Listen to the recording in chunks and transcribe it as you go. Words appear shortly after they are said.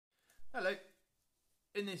Hello.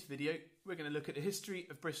 In this video we're going to look at the history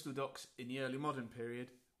of Bristol Docks in the early modern period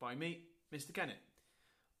by me, Mr. Kennett.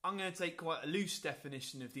 I'm going to take quite a loose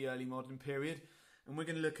definition of the early modern period and we're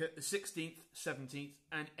going to look at the 16th, 17th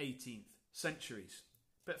and 18th centuries.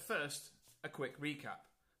 But first, a quick recap.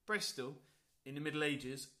 Bristol in the Middle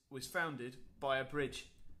Ages was founded by a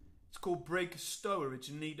bridge. It's called Brig Stow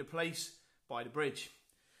originally, the place by the bridge.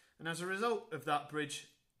 And as a result of that bridge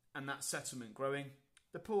and that settlement growing,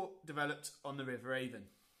 the port developed on the River Avon.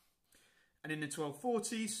 And in the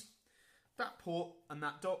 1240s, that port and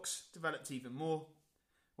that docks developed even more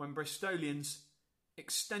when Bristolians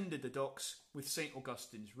extended the docks with St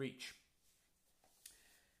Augustine's Reach.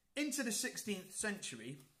 Into the 16th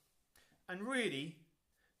century, and really,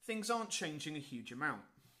 things aren't changing a huge amount.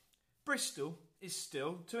 Bristol is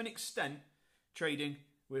still, to an extent, trading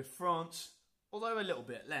with France, although a little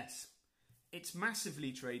bit less. It's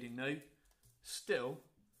massively trading, though, still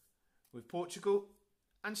with Portugal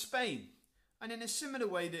and Spain. And in a similar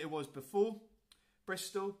way that it was before,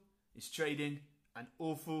 Bristol is trading an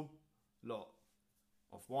awful lot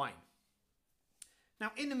of wine.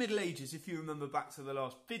 Now, in the Middle Ages, if you remember back to the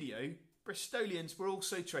last video, Bristolians were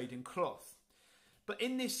also trading cloth. But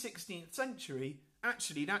in this 16th century,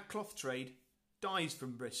 actually that cloth trade dies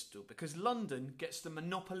from Bristol because London gets the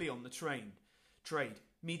monopoly on the trade,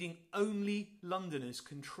 meaning only Londoners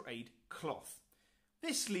can trade cloth.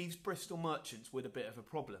 This leaves Bristol merchants with a bit of a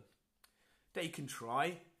problem. They can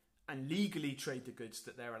try and legally trade the goods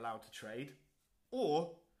that they're allowed to trade,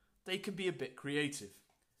 or they can be a bit creative.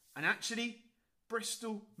 And actually,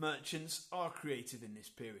 Bristol merchants are creative in this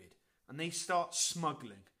period, and they start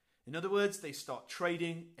smuggling. In other words, they start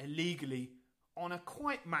trading illegally on a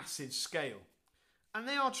quite massive scale. And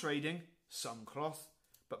they are trading some cloth,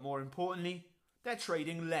 but more importantly, they're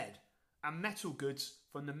trading lead and metal goods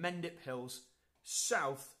from the Mendip Hills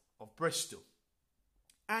south of Bristol.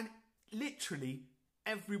 And literally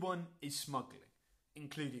everyone is smuggling,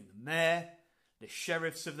 including the mayor, the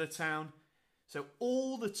sheriffs of the town. So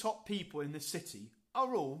all the top people in the city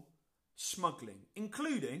are all smuggling,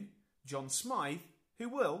 including John Smythe, who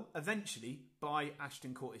will eventually buy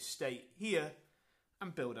Ashton Court Estate here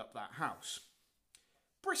and build up that house.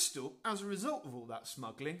 Bristol, as a result of all that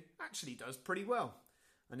smuggling, actually does pretty well.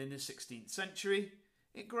 And in the 16th century,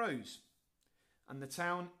 it grows. And the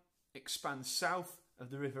town expands south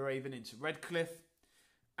of the River Avon into Redcliffe,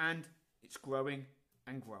 and it's growing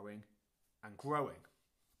and growing and growing.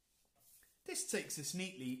 This takes us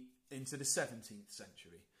neatly into the 17th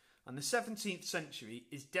century. And the 17th century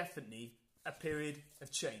is definitely a period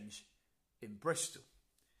of change in Bristol.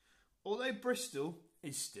 Although Bristol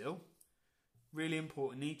is still, really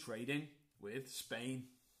importantly, trading with Spain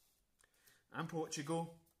and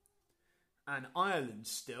Portugal and Ireland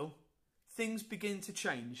still, things begin to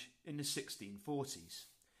change in the 1640s.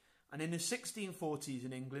 And in the 1640s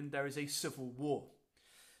in England, there is a civil war.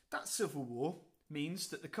 That civil war means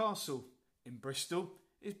that the castle in Bristol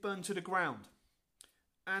is burned to the ground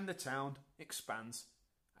and the town expands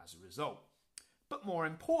as a result. But more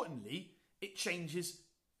importantly, it changes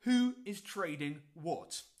who is trading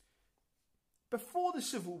what. Before the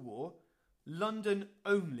Civil War, London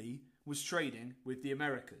only was trading with the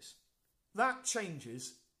Americas. That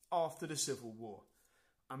changes after the Civil War,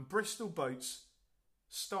 and Bristol boats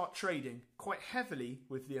start trading quite heavily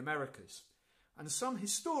with the Americas. And some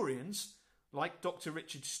historians, like Dr.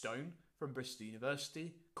 Richard Stone from Bristol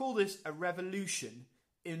University, call this a revolution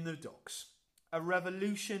in the docks, a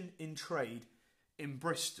revolution in trade in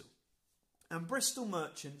Bristol. And Bristol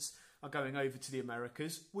merchants are going over to the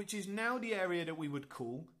Americas, which is now the area that we would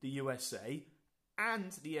call the USA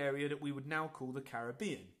and the area that we would now call the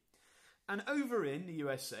Caribbean. And over in the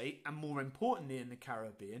USA, and more importantly in the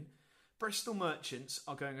Caribbean, Bristol merchants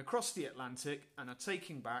are going across the Atlantic and are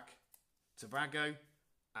taking back tobacco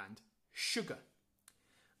and sugar.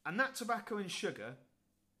 And that tobacco and sugar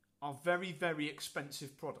are very, very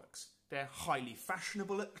expensive products. They're highly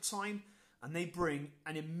fashionable at the time, and they bring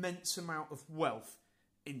an immense amount of wealth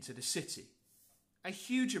into the city. A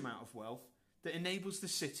huge amount of wealth that enables the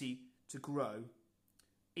city to grow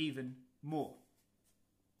even more.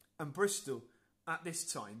 And Bristol, at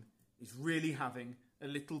this time, is really having a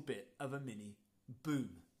little bit of a mini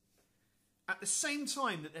boom. At the same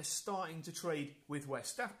time that they're starting to trade with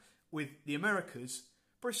with the Americas,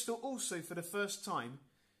 Bristol also, for the first time,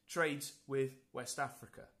 trades with West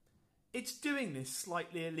Africa. It's doing this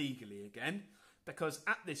slightly illegally again, because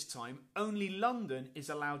at this time only London is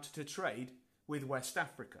allowed to trade with West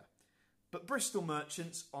Africa. But Bristol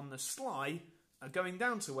merchants on the sly are going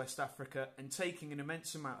down to West Africa and taking an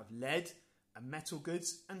immense amount of lead and metal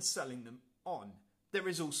goods and selling them on there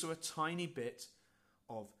is also a tiny bit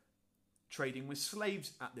of trading with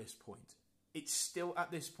slaves at this point. It's still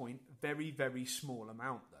at this point very, very small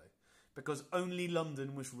amount though, because only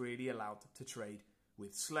London was really allowed to trade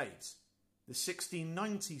with slaves. The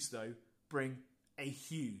 1690s though bring a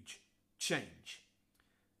huge change.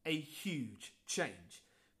 A huge change,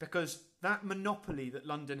 because that monopoly that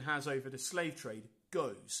London has over the slave trade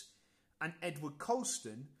goes, and Edward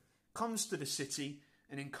Colston comes to the city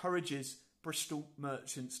and encourages Bristol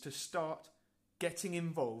merchants to start getting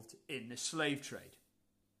involved in the slave trade.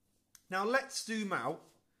 Now let's zoom out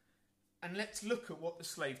and let's look at what the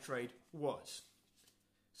slave trade was.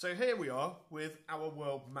 So here we are with our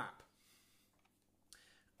world map.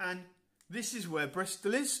 And this is where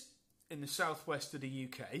Bristol is, in the southwest of the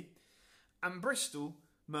UK. And Bristol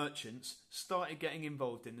merchants started getting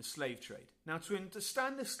involved in the slave trade. Now to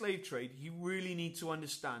understand the slave trade, you really need to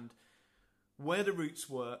understand where the routes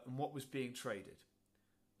were and what was being traded.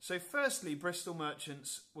 So firstly, Bristol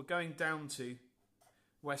merchants were going down to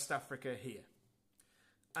West Africa here.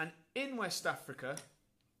 And in West Africa,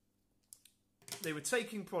 they were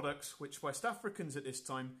taking products which West Africans at this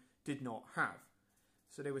time did not have.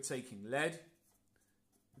 So they were taking lead,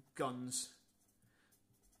 guns,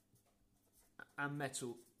 and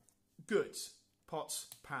metal goods, pots,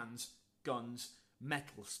 pans, guns,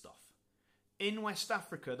 metal stuff. In West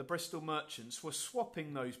Africa, the Bristol merchants were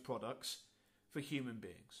swapping those products for human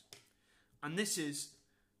beings. And this is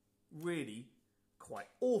really quite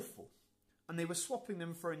awful. And they were swapping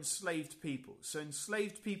them for enslaved people. So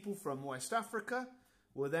enslaved people from West Africa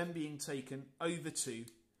were then being taken over to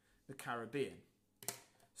the Caribbean.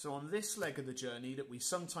 So on this leg of the journey that we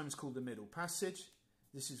sometimes call the Middle Passage,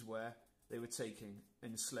 this is where they were taking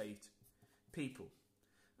enslaved people.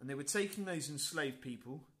 And they were taking those enslaved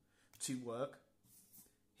people to work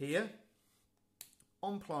here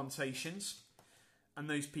on plantations, and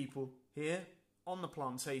those people here on the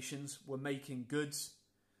plantations were making goods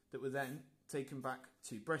that were then taken back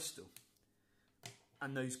to Bristol.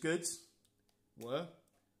 And those goods were,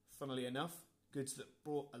 funnily enough, goods that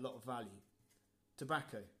brought a lot of value.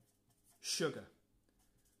 Tobacco, sugar,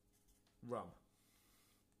 rum.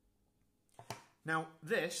 Now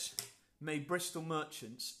this made Bristol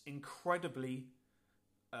merchants incredibly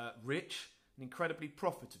rich and incredibly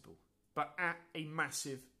profitable, but at a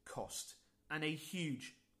massive cost, and a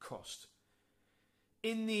huge cost.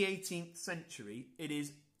 In the 18th century, it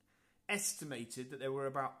is estimated that there were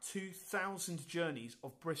about 2,000 journeys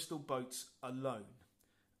of Bristol boats alone.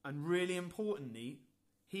 And really importantly,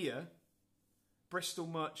 here, Bristol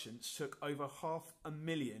merchants took over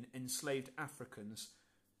 500,000 enslaved Africans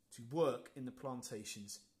to work in the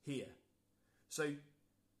plantations here. So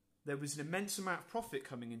there was an immense amount of profit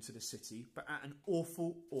coming into the city, but at an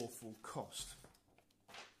awful, awful cost.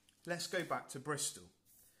 Let's go back to Bristol.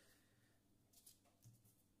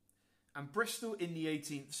 And Bristol in the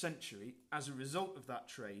 18th century, as a result of that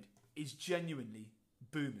trade, is genuinely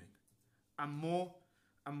booming. And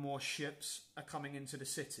more ships are coming into the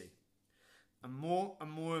city. And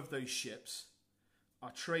more of those ships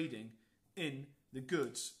are trading in the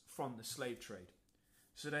goods from the slave trade.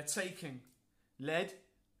 So they're taking lead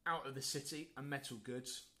out of the city and metal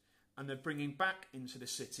goods, and they're bringing back into the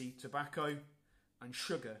city tobacco and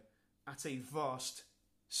sugar at a vast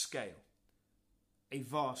scale. A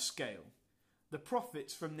vast scale. The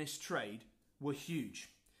profits from this trade were huge,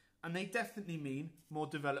 and they definitely mean more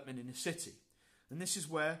development in the city. And this is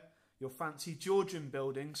where your fancy Georgian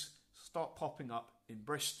buildings start popping up in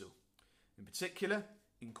Bristol. In particular,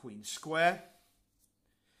 in Queen Square,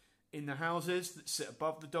 in the houses that sit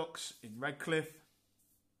above the docks in Redcliffe,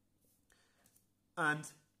 and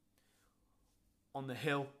on the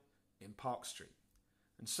hill in Park Street.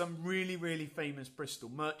 And some really, really famous Bristol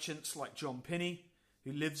merchants like John Pinney,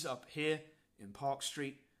 who lives up here in Park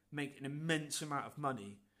Street, make an immense amount of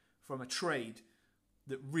money from a trade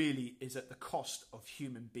that really is at the cost of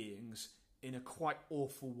human beings in a quite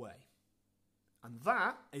awful way. And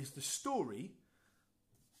that is the story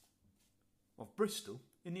of Bristol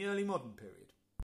in the early modern period.